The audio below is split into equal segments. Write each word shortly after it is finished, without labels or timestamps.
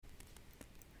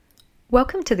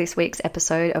Welcome to this week's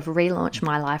episode of Relaunch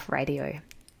My Life Radio.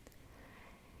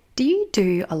 Do you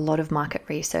do a lot of market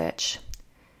research?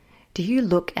 Do you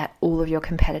look at all of your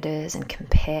competitors and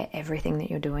compare everything that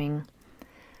you're doing?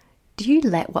 Do you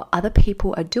let what other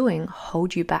people are doing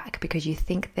hold you back because you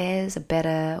think theirs are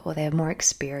better or they're more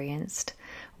experienced,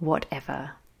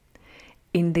 whatever?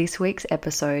 In this week's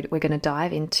episode, we're going to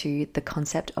dive into the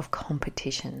concept of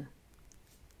competition.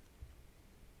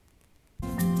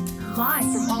 Live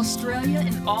from Australia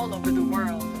and all over the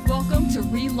world. Welcome to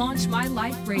Relaunch My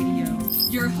Life Radio.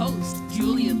 Your host,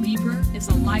 Julia Lieber, is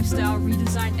a lifestyle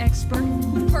redesign expert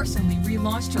who personally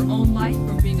relaunched her own life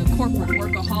from being a corporate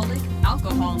workaholic,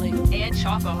 alcoholic, and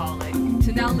chocoholic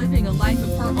to now living a life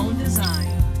of her own design.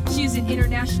 She is an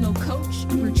international coach,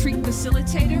 retreat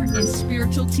facilitator, and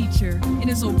spiritual teacher, and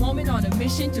is a woman on a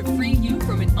mission to free you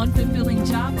from an unfulfilling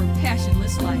job or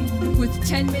passionless life. With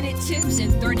 10-minute tips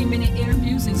and 30-minute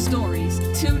interviews and stories,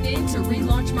 tune in to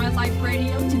Relaunch My Life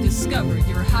Radio to discover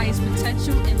your highest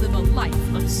potential and live a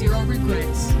life of zero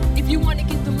regrets. If you want to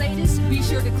get the latest, be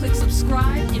sure to click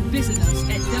subscribe and visit us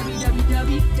at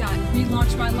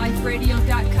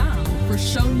www.relaunchmyliferadio.com for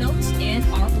show notes and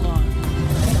our blog.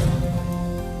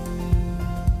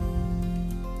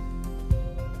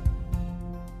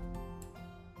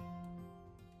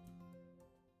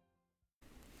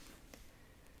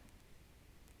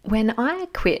 When I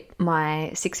quit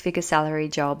my six-figure salary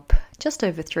job just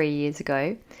over 3 years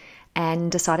ago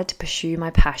and decided to pursue my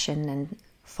passion and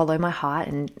follow my heart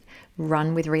and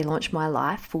run with Relaunch My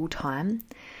Life full-time,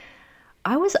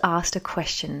 I was asked a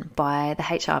question by the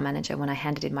HR manager when I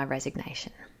handed in my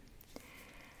resignation.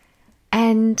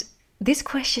 And this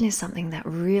question is something that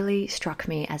really struck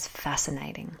me as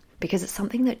fascinating because it's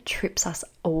something that trips us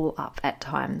all up at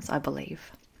times, I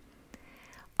believe.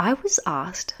 I was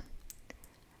asked,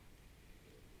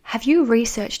 have you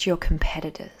researched your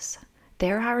competitors?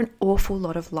 There are an awful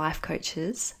lot of life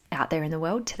coaches out there in the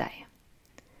world today.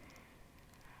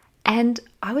 And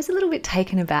I was a little bit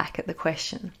taken aback at the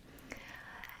question.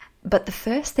 But the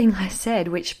first thing I said,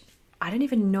 which I don't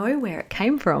even know where it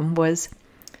came from, was,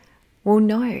 well,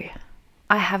 no,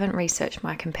 I haven't researched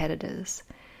my competitors.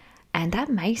 And that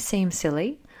may seem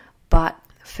silly, but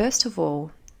first of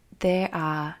all, there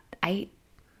are 8,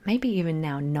 maybe even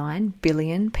now 9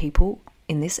 billion people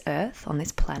in this earth, on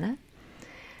this planet,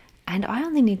 and I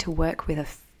only need to work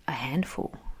with a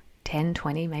handful, 10,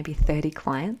 20, maybe 30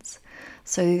 clients.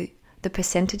 So the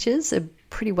percentages are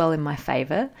pretty well in my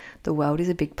favor. The world is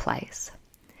a big place.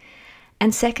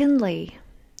 And secondly,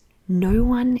 no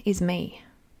one is me,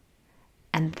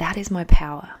 and that is my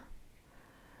power.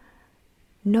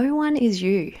 No one is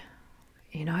you,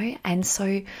 and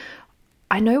so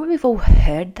I know we've all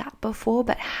heard that before,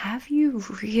 but have you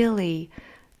really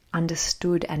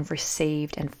understood and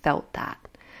received and felt that?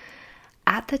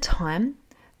 At the time,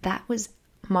 that was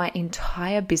my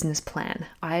entire business plan.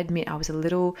 I admit I was a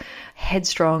little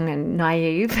headstrong and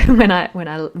naive when I went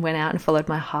out and followed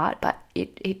my heart, but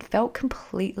it felt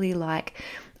completely like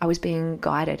I was being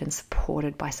guided and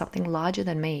supported by something larger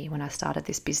than me when I started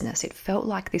this business. It felt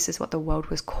like this is what the world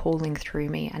was calling through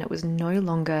me, and it was no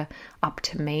longer up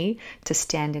to me to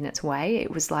stand in its way.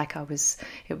 It was like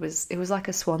it was like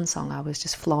a swan song. I was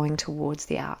just flowing towards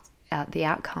the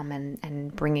outcome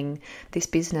and bringing this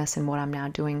business and what I'm now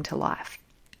doing to life.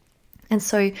 And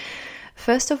so,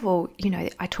 first of all,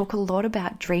 I talk a lot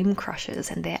about dream crushes,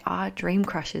 and there are dream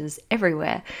crushes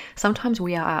everywhere. Sometimes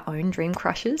we are our own dream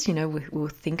crushes. We'll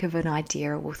think of an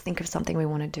idea or we'll think of something we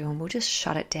want to do and we'll just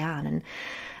shut it down.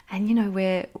 And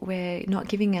we're not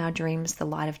giving our dreams the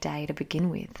light of day to begin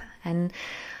with. And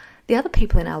the other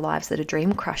people in our lives that are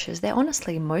dream crushes, they're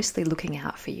honestly mostly looking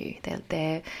out for you.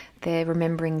 They're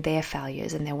remembering their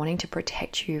failures and they're wanting to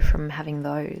protect you from having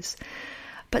those.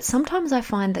 But sometimes I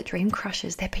find that dream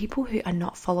crushes, they're people who are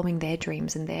not following their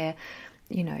dreams and they're,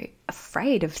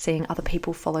 afraid of seeing other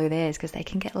people follow theirs because they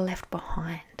can get left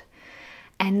behind.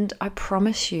 And I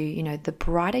promise you, the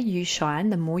brighter you shine,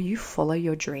 the more you follow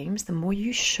your dreams, the more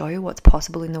you show what's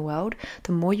possible in the world,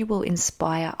 the more you will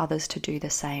inspire others to do the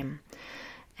same.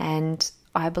 And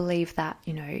I believe that,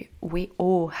 we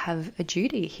all have a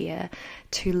duty here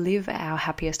to live our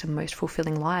happiest and most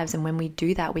fulfilling lives. And when we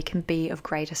do that, we can be of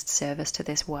greatest service to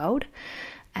this world.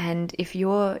 And if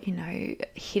you're,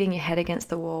 hitting your head against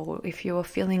the wall, if you're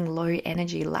feeling low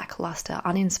energy, lackluster,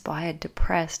 uninspired,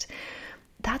 depressed,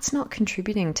 that's not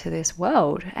contributing to this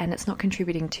world and it's not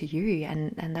contributing to you.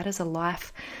 And that is a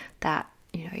life that,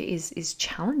 is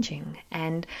challenging.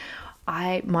 And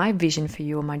my vision for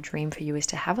you, or my dream for you, is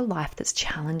to have a life that's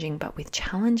challenging, but with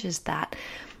challenges that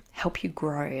help you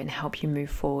grow and help you move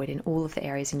forward in all of the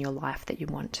areas in your life that you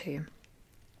want to.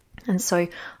 And so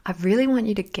I really want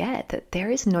you to get that there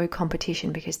is no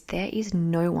competition, because there is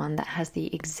no one that has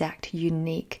the exact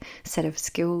unique set of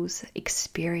skills,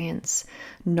 experience,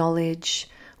 knowledge,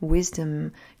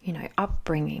 wisdom,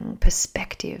 upbringing,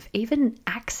 perspective, even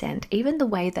accent, even the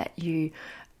way that you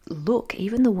look,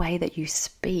 even the way that you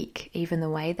speak, even the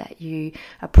way that you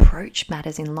approach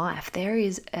matters in life. There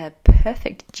is a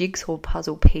perfect jigsaw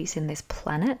puzzle piece in this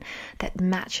planet that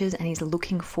matches and is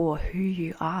looking for who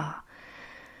you are.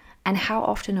 And how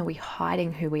often are we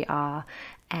hiding who we are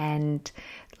and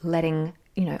letting,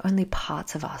 only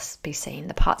parts of us be seen,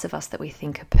 the parts of us that we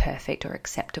think are perfect or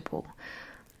acceptable?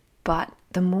 But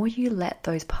the more you let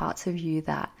those parts of you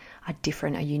that are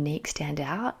different, are unique, stand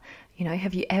out,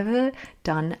 have you ever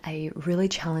done a really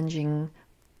challenging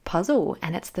puzzle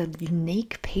and it's the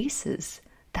unique pieces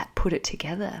that put it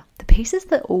together? The pieces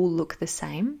that all look the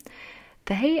same,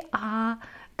 they all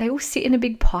sit in a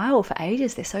big pile for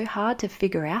ages. They're so hard to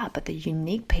figure out, but the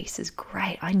unique piece is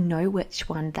great. I know which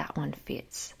one that one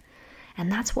fits.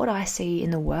 And that's what I see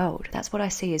in the world. That's what I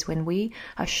see is when we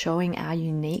are showing our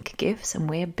unique gifts and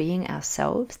we're being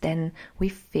ourselves, then we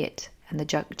fit and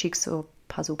the jigsaw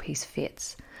puzzle piece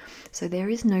fits. So there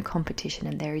is no competition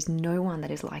and there is no one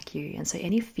that is like you. And so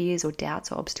any fears or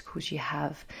doubts or obstacles you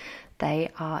have,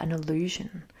 they are an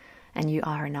illusion and you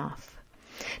are enough.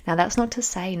 Now, that's not to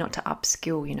say not to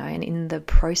upskill, and in the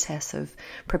process of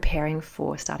preparing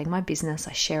for starting my business,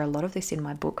 I share a lot of this in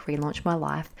my book, Relaunch My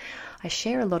Life. I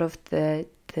share a lot of the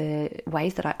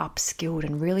ways that I upskilled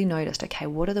and really noticed, okay,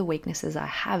 what are the weaknesses I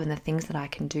have and the things that I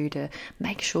can do to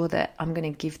make sure that I'm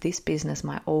going to give this business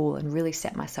my all and really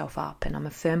set myself up. And I'm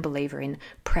a firm believer in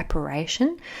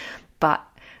preparation, but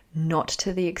not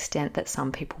to the extent that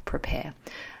some people prepare.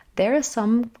 There are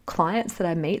some clients that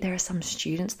I meet, there are some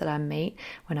students that I meet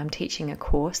when I'm teaching a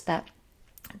course that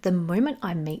the moment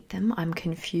I meet them, I'm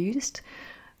confused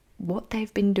what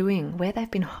they've been doing, where they've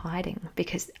been hiding,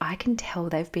 because I can tell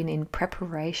they've been in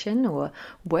preparation or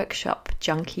workshop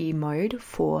junkie mode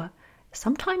for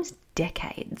sometimes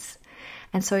decades.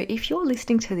 And so if you're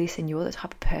listening to this and you're the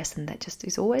type of person that just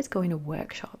is always going to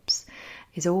workshops,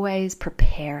 is always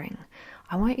preparing,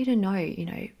 I want you to know,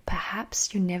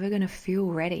 perhaps you're never going to feel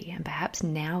ready, and perhaps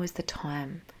now is the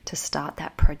time to start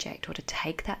that project or to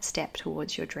take that step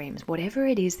towards your dreams, whatever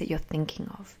it is that you're thinking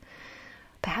of.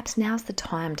 Perhaps now's the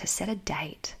time to set a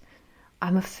date.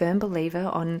 I'm a firm believer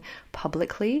on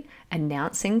publicly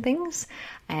announcing things,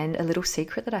 and a little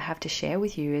secret that I have to share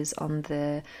with you is on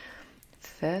the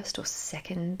first or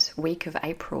second week of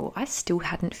April, I still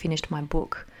hadn't finished my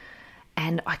book.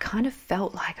 And I kind of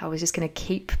felt like I was just going to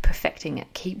keep perfecting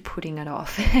it, keep putting it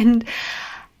off. And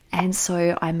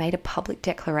so I made a public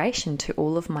declaration to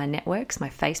all of my networks, my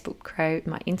Facebook group,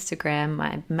 my Instagram,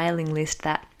 my mailing list,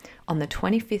 that on the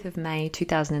 25th of May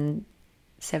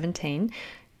 2017,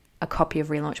 a copy of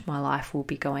Relaunch My Life will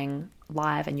be going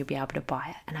live and you'll be able to buy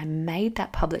it. And I made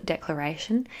that public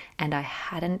declaration and I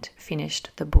hadn't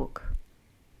finished the book.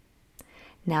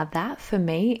 Now that for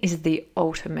me is the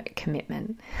ultimate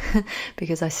commitment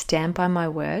because I stand by my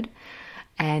word,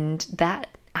 and that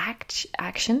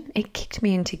action, it kicked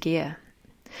me into gear.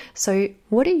 So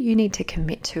what do you need to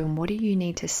commit to, and what do you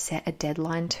need to set a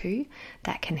deadline to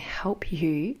that can help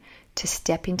you to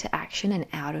step into action and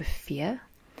out of fear,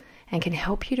 and can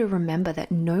help you to remember that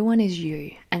no one is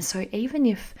you? And so even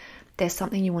if there's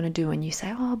something you want to do and you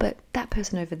say, oh, but that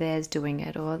person over there is doing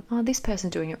it, or oh, this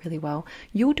person's doing it really well,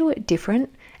 you'll do it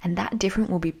different, and that different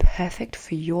will be perfect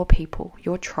for your people,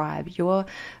 your tribe, your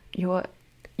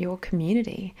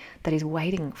community that is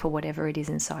waiting for whatever it is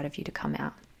inside of you to come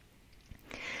out.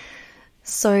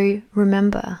 So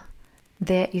remember,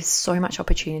 there is so much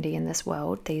opportunity in this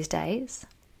world these days.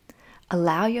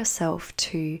 Allow yourself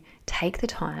to take the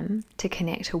time to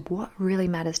connect to what really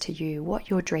matters to you, what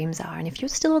your dreams are. And if you're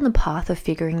still on the path of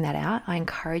figuring that out, I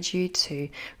encourage you to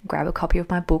grab a copy of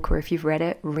my book, or if you've read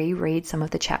it, reread some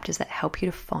of the chapters that help you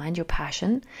to find your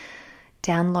passion.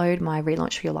 Download my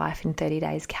Relaunch Your Life in 30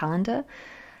 Days calendar.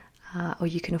 Or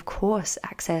you can, of course,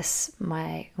 access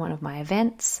one of my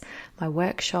events, my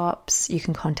workshops. You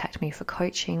can contact me for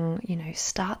coaching.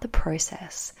 Start the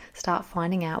process. Start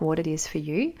finding out what it is for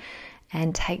you,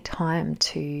 and take time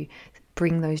to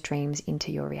bring those dreams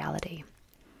into your reality.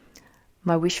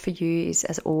 My wish for you is,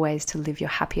 as always, to live your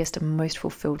happiest and most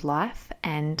fulfilled life.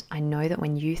 And I know that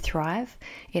when you thrive,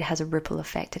 it has a ripple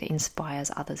effect that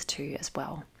inspires others too as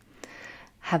well.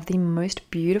 Have the most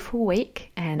beautiful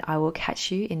week, and I will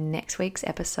catch you in next week's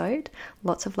episode.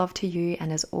 Lots of love to you,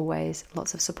 and as always,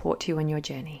 lots of support to you on your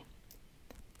journey.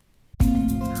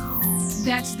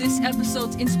 That's this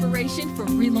episode's inspiration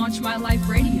from Relaunch My Life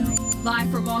Radio. live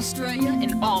from Australia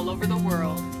and all over the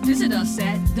world. Visit us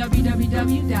at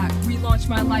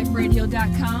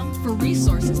www.relaunchmyliferadio.com for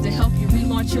resources to help you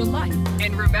relaunch your life.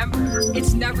 And remember,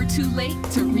 it's never too late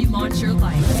to relaunch your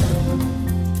life.